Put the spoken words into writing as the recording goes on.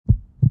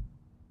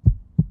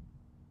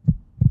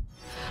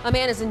A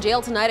man is in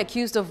jail tonight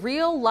accused of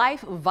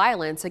real-life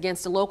violence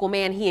against a local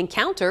man he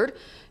encountered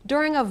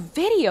during a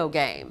video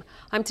game.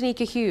 I'm Tanika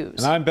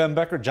Hughes. And I'm Ben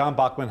Becker. John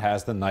Bachman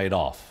has the night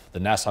off. The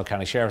Nassau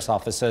County Sheriff's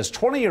Office says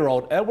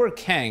 20-year-old Edward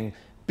Kang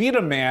beat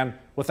a man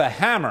with a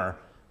hammer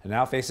and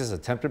now faces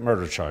attempted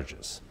murder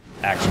charges.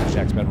 Action News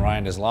Jack's Ben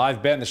Ryan is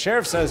live. Ben, the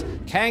sheriff says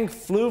Kang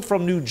flew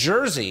from New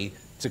Jersey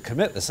to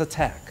commit this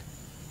attack.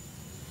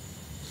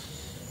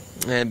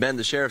 And Ben,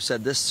 the sheriff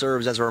said this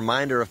serves as a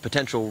reminder of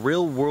potential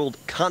real-world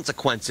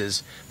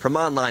consequences from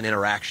online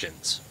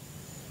interactions.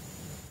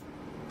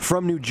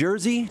 From New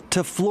Jersey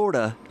to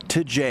Florida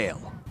to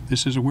jail.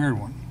 This is a weird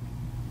one.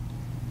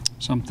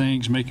 Some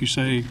things make you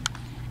say,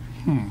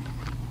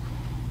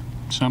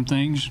 Some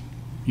things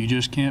you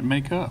just can't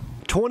make up.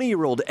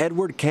 20-year-old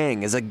Edward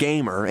Kang is a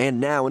gamer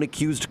and now an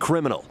accused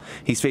criminal.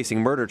 He's facing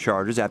murder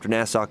charges after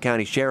Nassau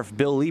County Sheriff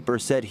Bill Leeper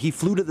said he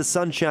flew to the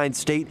Sunshine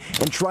State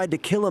and tried to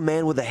kill a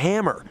man with a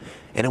hammer,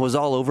 and it was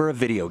all over a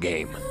video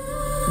game.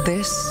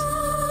 This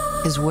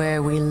is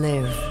where we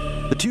live.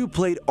 The two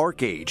played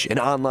Arcade, an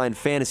online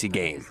fantasy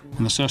game.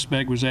 When the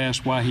suspect was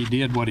asked why he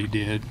did what he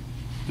did,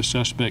 the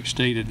suspect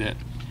stated that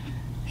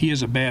he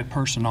is a bad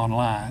person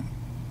online,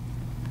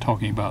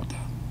 talking about the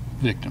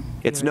victim.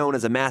 It's known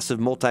as a massive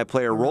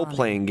multiplayer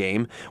role-playing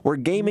game where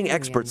gaming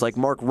experts like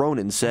Mark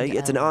Ronan say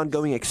it's an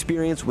ongoing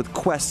experience with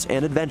quests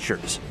and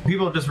adventures.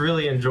 People just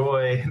really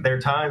enjoy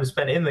their time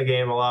spent in the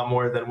game a lot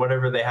more than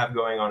whatever they have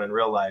going on in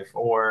real life,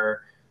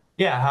 or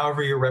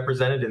however you're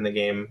represented in the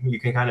game. You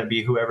can kind of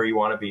be whoever you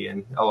want to be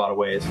in a lot of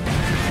ways.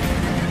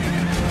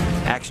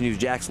 Action News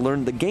Jax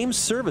learned the game's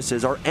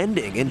services are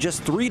ending in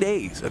just 3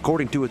 days,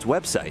 according to its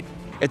website.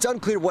 It's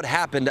unclear what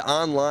happened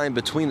online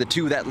between the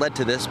two that led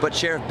to this, but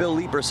Sheriff Bill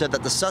Leeper said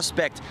that the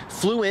suspect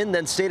flew in,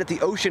 then stayed at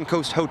the Ocean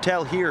Coast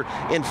Hotel here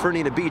in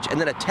Fernina Beach,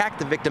 and then attacked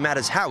the victim at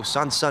his house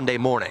on Sunday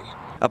morning.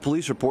 A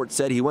police report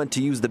said he went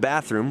to use the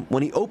bathroom.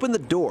 When he opened the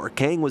door,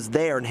 Kang was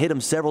there and hit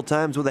him several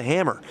times with a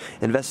hammer.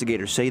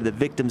 Investigators say the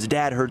victim's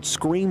dad heard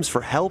screams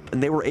for help,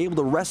 and they were able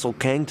to wrestle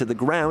Kang to the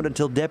ground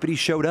until deputies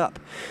showed up.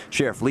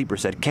 Sheriff Leeper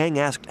said Kang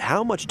asked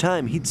how much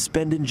time he'd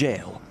spend in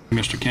jail.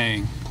 Mr.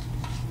 Kang,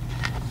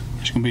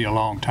 it's going to be a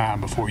long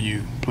time before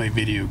you play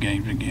video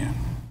games again.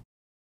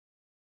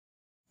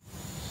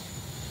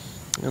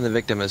 And the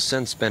victim has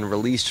since been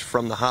released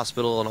from the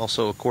hospital, and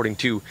also, according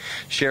to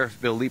Sheriff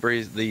Bill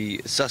Leeper,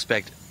 the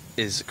suspect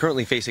is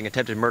currently facing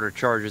attempted murder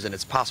charges, and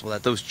it's possible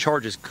that those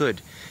charges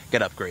could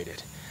get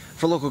upgraded.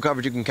 For local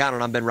coverage you can count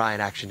on, I'm Ben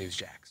Ryan, Action News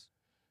Jax.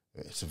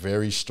 It's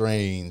very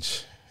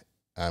strange.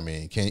 I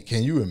mean,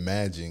 can you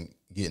imagine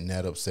getting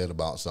that upset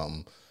about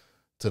something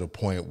to the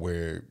point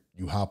where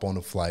you hop on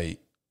a flight,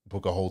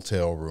 book a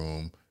hotel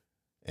room,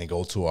 and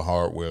go to a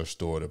hardware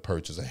store to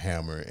purchase a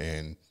hammer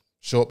and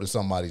show up to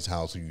somebody's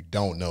house who you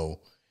don't know,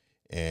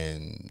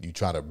 and you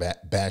try to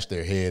bash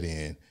their head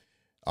in,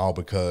 all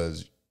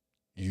because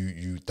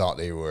you thought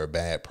they were a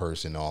bad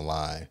person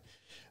online?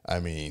 I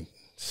mean,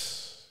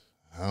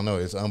 I don't know.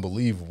 It's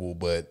unbelievable,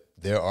 but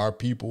there are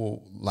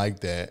people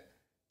like that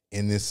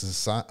in this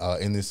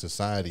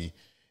society.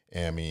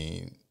 I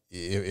mean,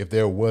 if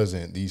there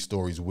wasn't, these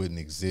stories wouldn't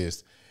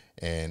exist.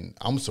 And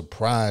I'm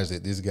surprised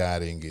that this guy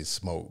didn't get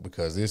smoked,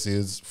 because this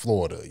is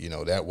Florida. You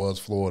know, that was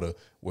Florida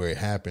where it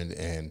happened.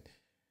 And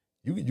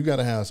you got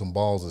to have some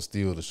balls of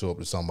steel to show up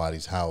to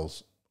somebody's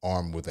house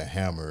armed with a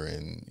hammer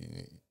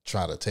and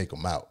try to take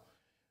them out.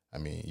 I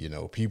mean, you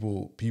know,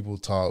 people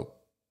talk,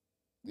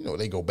 you know,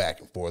 they go back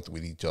and forth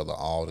with each other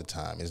all the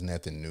time. There's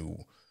nothing new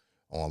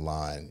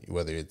online,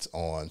 whether it's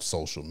on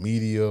social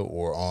media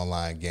or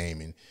online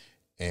gaming.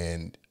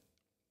 And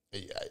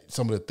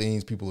some of the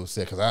things people have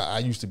said, because I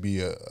used to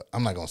be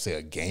I'm not going to say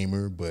a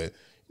gamer, but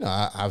you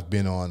know, I've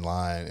been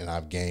online and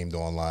I've gamed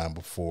online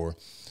before.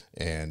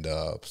 And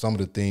some of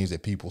the things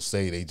that people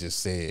say, they just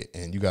say it.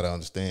 And you got to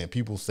understand,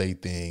 people say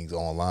things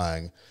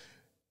online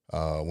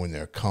when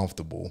they're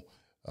comfortable.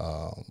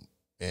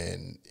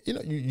 And, you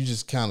know, you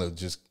just kind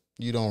of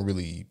you don't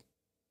really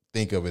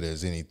think of it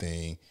as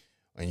anything.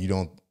 And you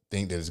don't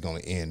think that it's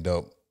going to end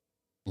up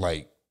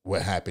like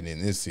what happened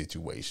in this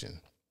situation.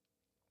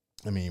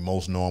 I mean,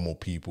 most normal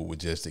people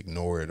would just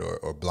ignore it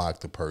or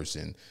block the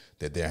person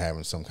that they're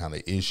having some kind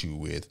of issue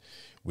with,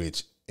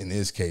 which in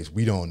this case,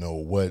 we don't know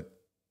what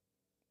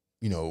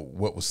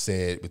was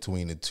said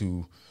between the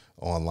two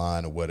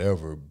online or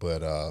whatever,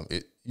 but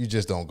you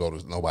just don't go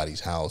to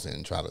nobody's house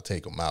and try to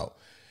take them out.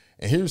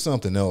 And here's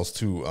something else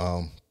too.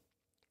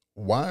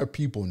 Why are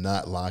people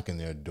not locking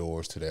their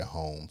doors to their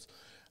homes?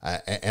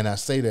 And I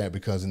say that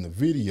because in the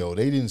video,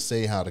 they didn't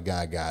say how the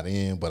guy got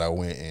in, but I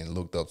went and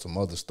looked up some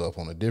other stuff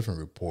on a different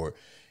report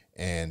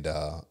and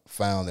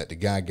found that the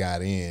guy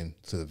got in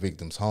to the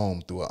victim's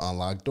home through an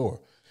unlocked door.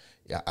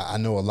 Yeah, I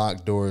know a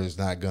locked door is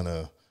not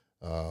gonna,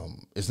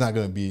 it's not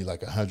gonna be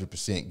like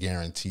 100%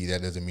 guarantee.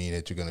 That doesn't mean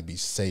that you're gonna be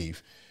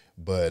safe,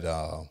 but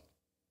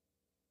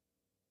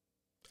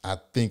I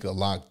think a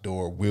locked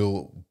door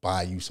will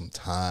buy you some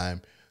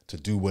time to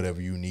do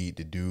whatever you need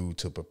to do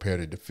to prepare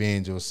to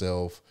defend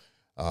yourself.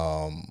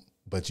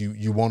 But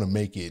you want to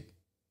make it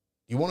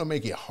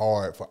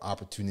hard for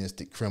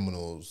opportunistic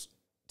criminals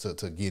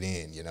to get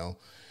in, you know.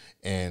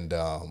 And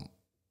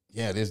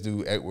yeah, this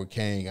dude Edward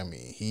King, I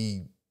mean,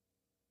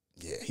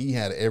 he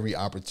had every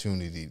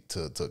opportunity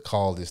to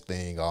call this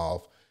thing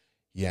off.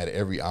 He had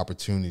every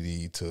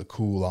opportunity to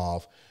cool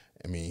off.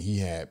 I mean, he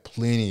had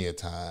plenty of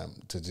time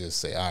to just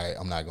say, all right,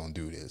 I'm not going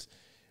to do this.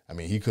 I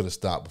mean, he could have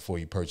stopped before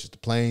he purchased the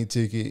plane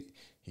ticket.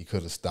 He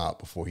could have stopped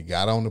before he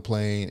got on the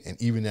plane.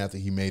 And even after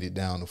he made it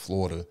down to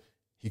Florida,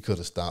 he could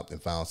have stopped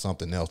and found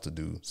something else to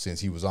do since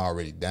he was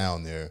already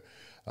down there.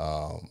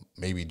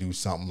 Maybe do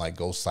something like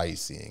go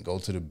sightseeing, go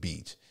to the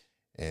beach.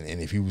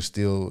 And if he was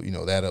still, you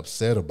know, that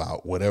upset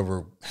about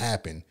whatever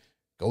happened,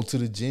 go to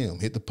the gym,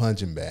 hit the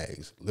punching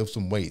bags, lift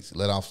some weights,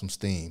 let off some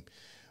steam.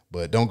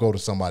 But don't go to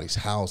somebody's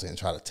house and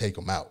try to take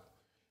them out.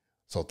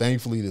 So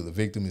thankfully the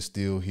victim is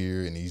still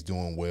here and he's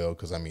doing well,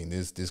 because, I mean,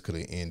 this could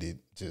have ended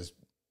just,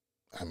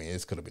 I mean,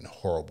 this could have been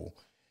horrible.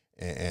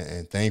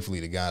 And thankfully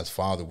the guy's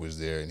father was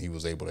there and he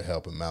was able to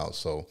help him out.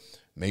 So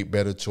make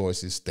better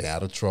choices, stay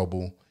out of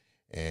trouble,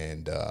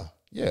 and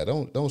yeah,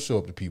 don't show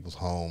up to people's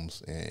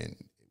homes and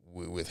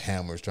with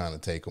hammers trying to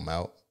take them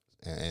out.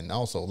 And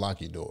also lock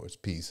your doors.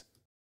 Peace.